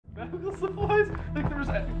Medical supplies? Like there was.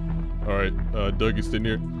 Alright, Dougie, stand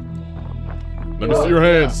here. Let me see your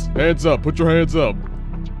hands. Yeah. Hands up. Put your hands up.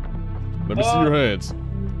 Let me see your hands.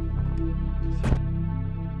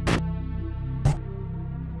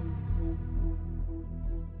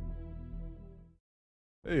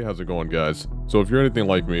 Hey, how's it going, guys? So if you're anything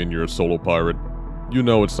like me and you're a solo pirate, you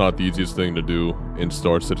know it's not the easiest thing to do in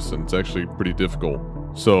Star Citizen. It's actually pretty difficult.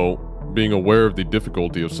 So, being aware of the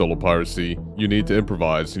difficulty of solo piracy, you need to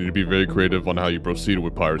improvise. You need to be very creative on how you proceed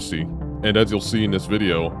with piracy. And as you'll see in this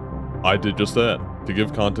video, I did just that. To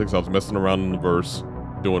give context, I was messing around in the verse,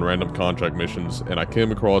 doing random contract missions, and I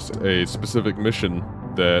came across a specific mission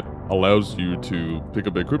that allows you to pick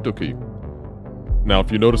up a crypto key. Now,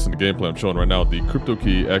 if you notice in the gameplay I'm showing right now, the crypto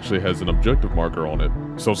key actually has an objective marker on it.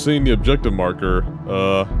 So seeing the objective marker,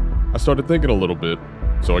 I started thinking a little bit.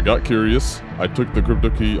 So I got curious, I took the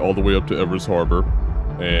crypto key all the way up to Everest Harbor,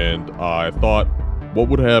 and I thought, what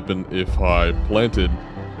would happen if I planted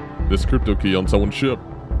this crypto key on someone's ship?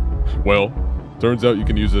 Well, turns out you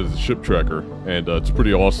can use it as a ship tracker, and it's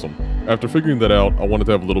pretty awesome. After figuring that out, I wanted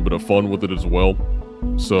to have a little bit of fun with it as well.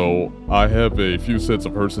 So, I have a few sets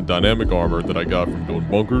of Herson dynamic armor that I got from doing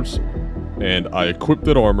bunkers, and I equipped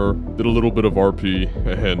that armor, did a little bit of RP,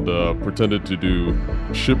 and pretended to do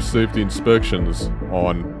ship safety inspections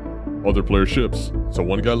on other player ships. So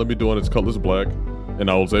one guy let me do on his Cutlass Black, and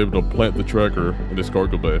I was able to plant the tracker in his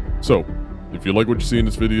cargo bay. So, if you like what you see in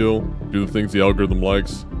this video, do the things the algorithm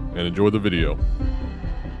likes, and enjoy the video.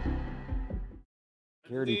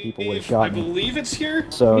 Security people would have shot me. I believe it's here.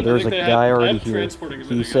 So there's a guy already here.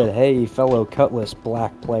 He said, "Hey, fellow Cutlass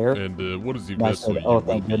Black player." And what is he? I said, "Oh,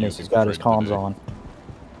 thank goodness, he's got his comms on."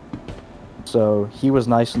 So he was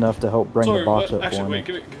nice enough to help bring the box up for me. Wait,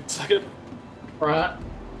 give me a second. Right.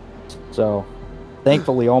 So,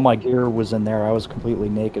 thankfully, all my gear was in there. I was completely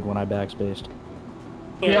naked when I backspaced.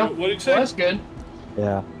 Yeah. What did you say? That's good.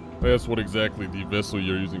 Yeah. That's what exactly the vessel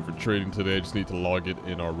you're using for trading today. I just need to log it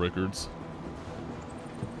in our records.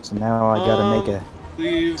 So now I gotta make a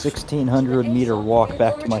 1,600-meter walk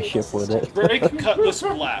back to my ship with it. Break Cutlass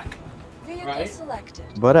Black. Right.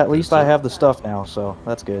 But at least I have the stuff now, so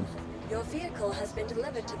that's good. Your vehicle has been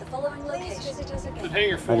delivered to the following location.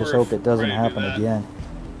 I just hope it doesn't happen again.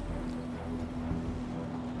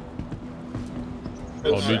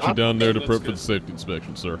 I'll meet you down there to prep for the safety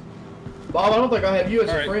inspection, sir. Bob, I don't think I have you as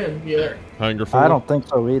a friend yet. Hangar 4? I don't think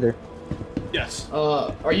so either. Yes.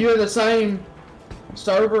 Are you in the same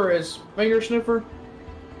server as Finger Sniffer?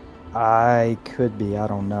 I could be, I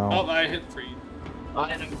don't know. Oh, I hit 3.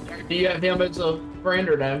 Do you have him as a friend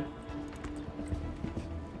or no?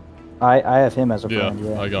 I have him as a friend,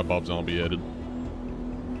 yeah. I got Bob Zombie added.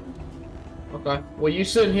 Okay. Well, you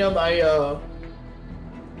send him a,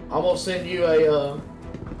 I'm gonna send you a,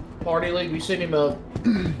 party link. You send him a,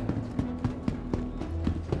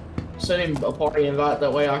 send him a party invite,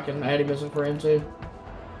 that way I can add him as a friend too.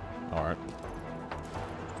 Alright.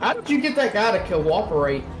 How did you get that guy to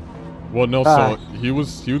cooperate? Well, no, so he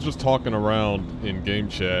was just talking around in game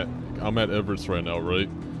chat. I'm at Everest right now, right?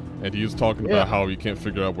 And he was talking about how he can't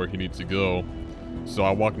figure out where he needs to go. So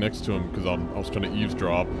I walked next to him because I was trying to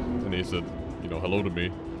eavesdrop, and he said, you know, hello to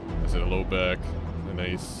me. I said hello back, and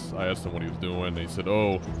then I asked him what he was doing, and he said,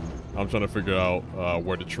 oh, I'm trying to figure out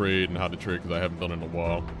where to trade and how to trade because I haven't done it in a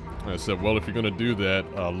while. And I said, well, if you're going to do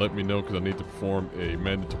that, let me know because I need to perform a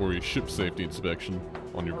mandatory ship safety inspection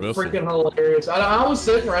on your vessel. Freaking hilarious. I was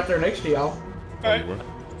sitting right there next to y'all. Alright.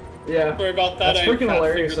 Yeah. Sorry about that. That's freaking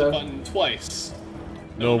hilarious, the button twice.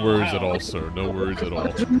 No worries at all, sir. No worries at all.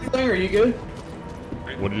 Are you good?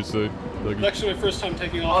 What did you say, Dougie? It's actually my first time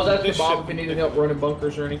taking off. I was asking Bob if he needed help running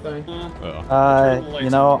bunkers or anything. You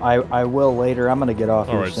know, I will later. I'm gonna get off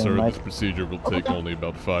here soon. Alright, sir. This procedure will take only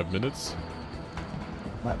about 5 minutes.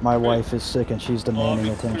 My wife is sick and she's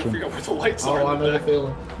demanding attention. Where the lights are. I know the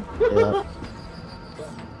feeling. Yeah.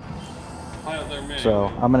 So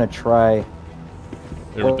I'm gonna try.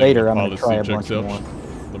 Well, later I'm gonna try a bunch more.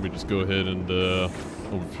 Let me just go ahead and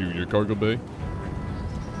overview your cargo bay.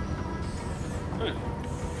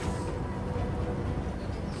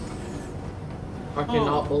 I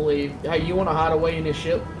cannot believe. Hey, you want to hide away in his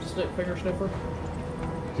ship, Finger Sniffer?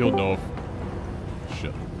 He'll know if.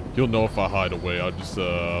 Shit. He'll know if I hide away. I just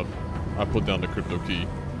I put down the crypto key.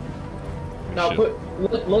 No,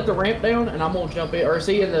 let the ramp down, and I'm gonna jump in. Or is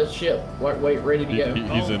he in the ship? Wait, ready to go?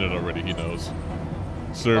 He's in it already. He knows.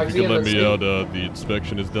 Sir, if you can let me out, the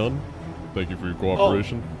inspection is done. Thank you for your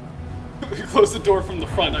cooperation. You closed the door from the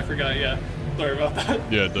front. I forgot. Yeah. Sorry about that.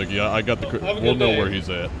 Yeah, Dougie, I got the. We'll know where he's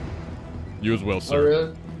at. You as well, sir. Oh,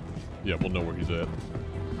 really? Yeah, we'll know where he's at.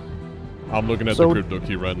 I'm looking at the crypto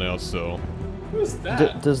key right now, so Who's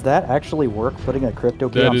that? Does that actually work? Putting a crypto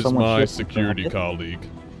key That on is someone's my ship? security colleague.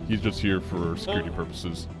 He's just here for security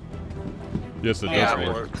purposes. Yes, it Yeah, does it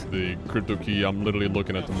work. works. The crypto key, I'm literally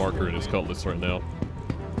looking at the marker in his cutlass right now.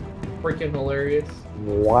 Freaking hilarious.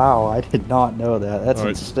 Wow, I did not know that. That's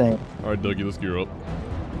Alright. insane. Alright, Dougie, let's gear up.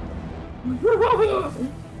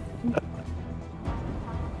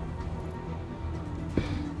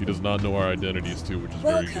 He does not know our identities too, which is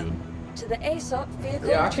very good. Welcome to the ASOP vehicle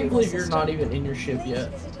Yeah, I can't retrieval believe you're system. not even in your ship Please yet.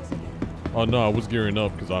 visit us again. Oh no, I was gearing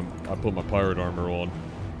up because I put my pirate armor on.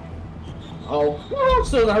 Oh,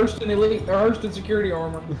 so the Hurston Elite or Hurston security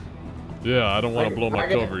armor. Yeah, I don't want to blow my I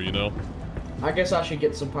get- cover, you know? I guess I should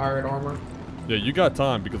get some pirate armor. Yeah, you got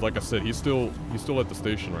time because like I said, he's still at the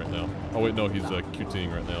station right now. Oh wait, no, he's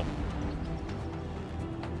QTing right now.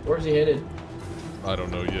 Where's he headed? I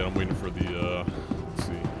don't know yet. I'm waiting for the let's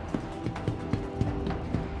see.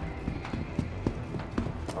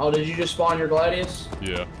 Oh, did you just spawn your Gladius?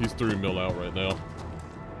 Yeah, he's 3 mil out right now.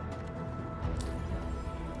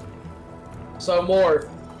 So more,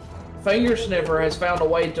 Finger Sniffer has found a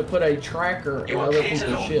way to put a tracker in other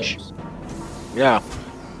people's ships. Yeah.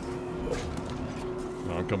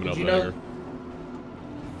 No, I'm coming Did out you the know- hangar.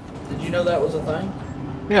 Did you know that was a thing?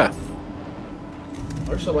 Yeah.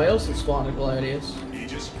 Or somebody else that spawned a Gladius?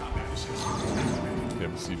 Yeah,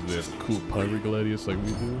 but see, do they have a cool pirate gladius like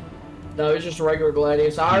we do? No, it's just a regular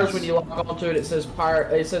Gladius. Ours, when you log onto it, it says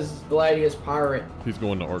pirate. It says Gladius Pirate. He's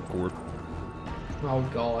going to Art Court. Oh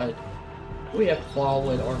God, we have to fly all the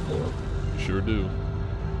way to Arcourt. You sure do.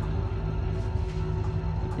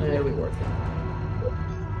 It'll be worth it.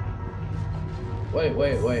 Wait.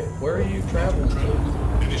 Where are you traveling to?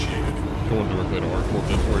 Going directly to Art Court.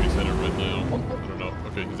 That's where he's headed right now. I don't know.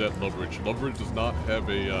 Okay, he's at Loveridge. Loveridge does not have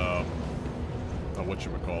a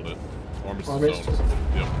whatchamacallit? Armistice Armistice. zone.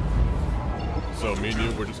 Yep. So me and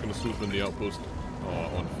you, we're just gonna swoop in the outpost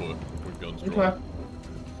on foot with guns drawn. Okay.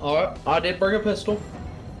 All right. I did bring a pistol.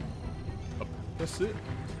 That's it.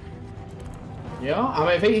 Yeah.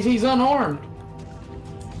 I mean, if he's unarmed.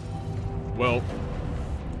 Well,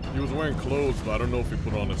 he was wearing clothes, but I don't know if he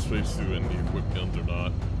put on his spacesuit and he equipped guns or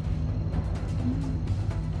not.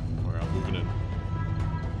 Alright, I'm moving in.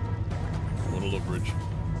 Going to Loveridge.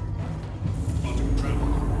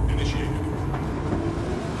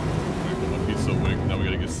 My pizza wing. Now we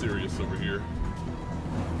gotta get serious over here.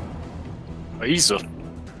 Easy.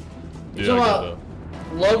 Yeah, So, I got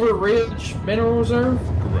Lover Ridge Mineral Reserve.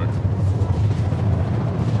 correct.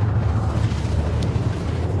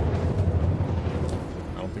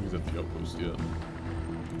 I don't think he's at the outpost yet.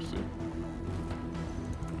 Let's see.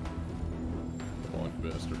 Come on, you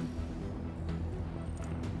bastard.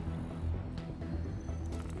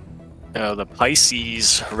 The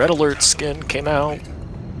Pisces Red Alert skin came out.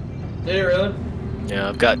 Did it really? Yeah,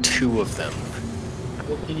 I've got 2 of them.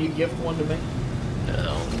 Well, can you gift one to me?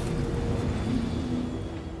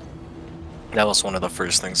 That was one of the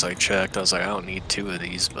first things I checked. I was like, I don't need 2 of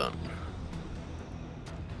these, but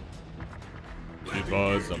Be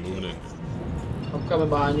advised, I'm moving in. I'm coming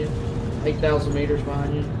behind you. 8,000 meters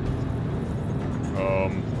behind you.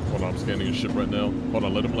 Hold on, I'm scanning his ship right now. Hold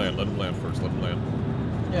on, let him land first, let him land.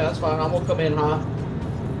 Yeah, that's fine. I'm gonna come in high.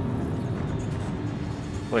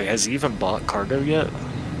 wait, has he even bought cargo yet?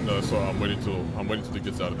 No, so I'm waiting till he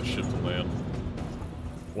gets out of the ship to land.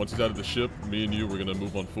 Once he's out of the ship, me and you, we're gonna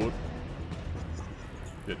move on foot.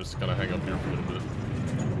 Yeah, just kinda hang up here for a little bit.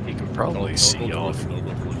 He can probably see go y'all. towards him, no,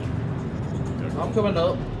 go towards him. Yeah, I'm coming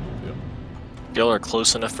up. Yep, Y'all are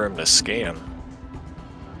close enough for him to scan.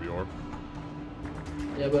 we are.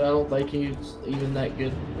 Yeah, but I don't think he's even that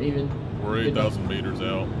good. Even. We're 8,000 meters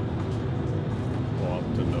out. Well,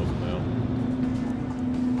 I'm 10,000 now.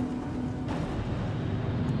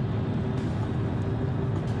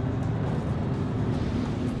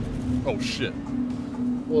 Oh shit.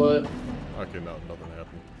 What? Okay, no, nothing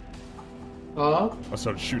happened. Huh? I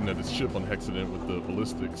started shooting at his ship on accident with the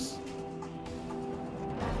ballistics.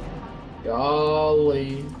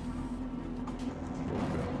 Golly.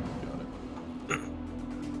 Got it.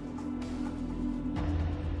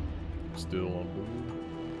 Still on board.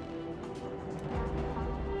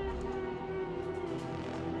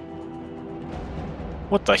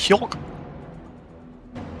 What the hell?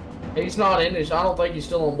 He's not in this. I don't think he's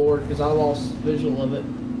still on board because I lost visual of it.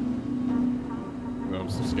 No, I'm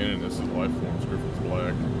still scanning this as life forms. Griffin's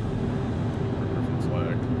black. Griffin's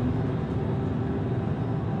black.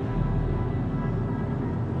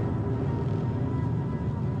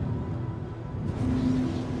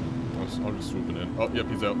 I'm just swooping in. Oh, yep,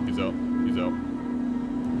 he's out. He's out. He's out.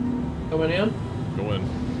 Coming in? Go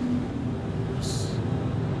in. Just...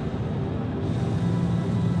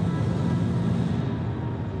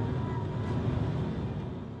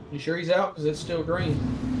 You sure he's out? Because it's still green.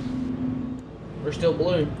 Or still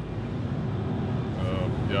blue.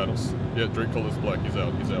 Yeah, I don't. Yeah, Drake color is black. He's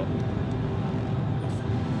out. He's out.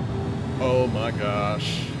 Oh my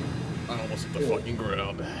gosh! I almost hit the fucking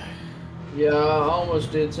ground. Yeah, I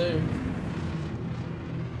almost did too.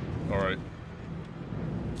 All right.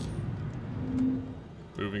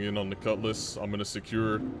 Moving in on the cutlass. I'm gonna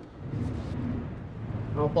secure.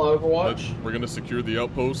 I'll apply Overwatch. We're gonna secure the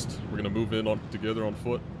outpost. We're gonna move in on together on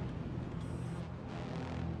foot.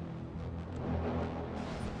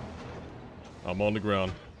 I'm on the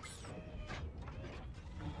ground.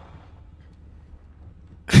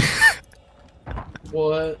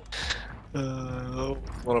 What?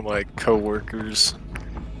 One of my coworkers.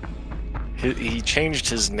 He changed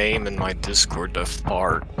his name in my Discord to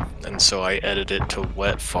Fart, and so I edited it to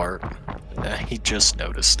Wet Fart. He just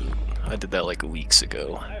noticed it. I did that like weeks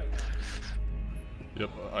ago. Yep,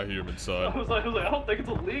 I hear him inside. I was like, I don't think it's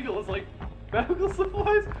illegal. It's like medical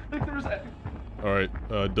supplies. Like there's. All right,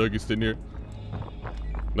 Doug, you sitting here.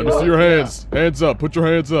 Let me see your hands. Hands up. Put your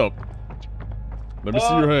hands up. Let me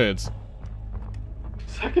see your hands.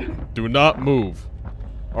 Second. Do not move.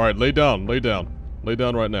 All right, lay down. Lay down. Lay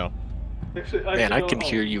down right now. Actually, Man, I can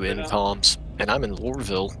hear you in comms, and I'm in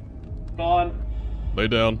Loreville. On. Lay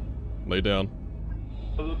down. Lay down.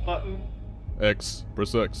 The button. X.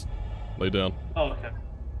 Press X. Lay down. Oh, okay.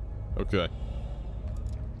 Okay.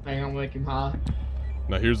 Hang on, make him high.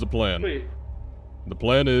 Now here's the plan. Wait. The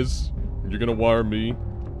plan is you're gonna wire me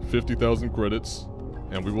 50,000 credits,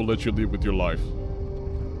 and we will let you leave with your life.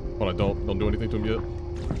 Hold on, don't do anything to him yet.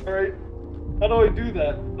 All right. How do I do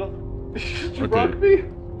that? Should you Okay. rock me?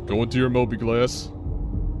 Go into your Moby glass.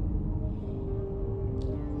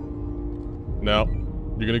 Now,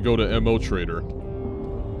 you're gonna go to MO Trader.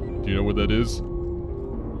 Do you know where that is?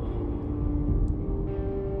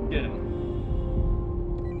 Yeah.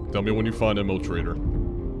 Tell me when you find MO Trader.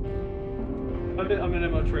 I'm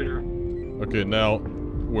an MO trader. Okay, now,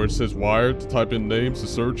 where it says wired, type in names to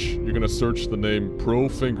search. You're gonna search the name Pro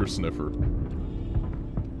Finger Sniffer.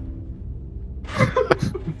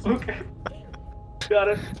 Okay. Got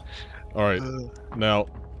it. Alright, now,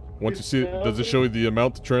 once you see it, does it show you the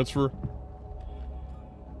amount to transfer?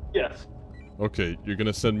 Yes. Okay, you're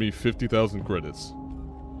gonna send me 50,000 credits.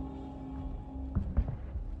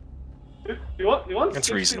 You want That's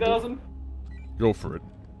 60,000? Go for it.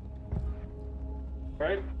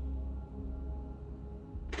 Right?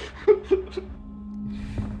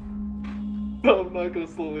 No, I'm not gonna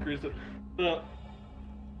slowly increase it.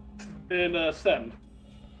 Send.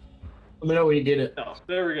 Let me know when you get it. Oh,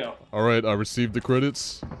 there we go. Alright, I received the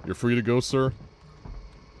credits. You're free to go, sir.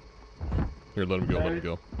 Here, let him go, let him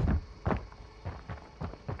go.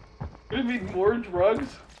 Gonna be more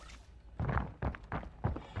drugs?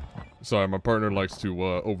 Sorry, my partner likes to,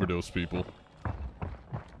 overdose people.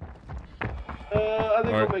 I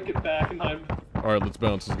think All I'll right. make it back in time. Alright, let's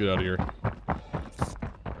bounce. Let's get out of here.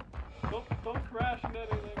 Don't crash into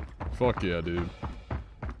anything. Fuck yeah, dude.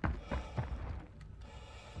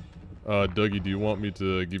 Dougie, do you want me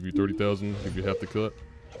to give you 30,000 if you have to cut?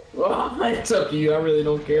 Well, it's up to you. I really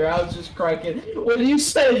don't care. I was just cracking. When you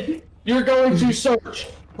said you're going to search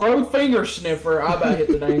Pro Finger Sniffer, I about hit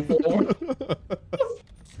the name for him.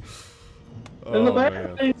 In the Oh, back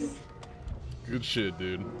man. face. Good shit,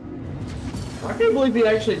 dude. I can't believe he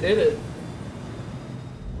actually did it.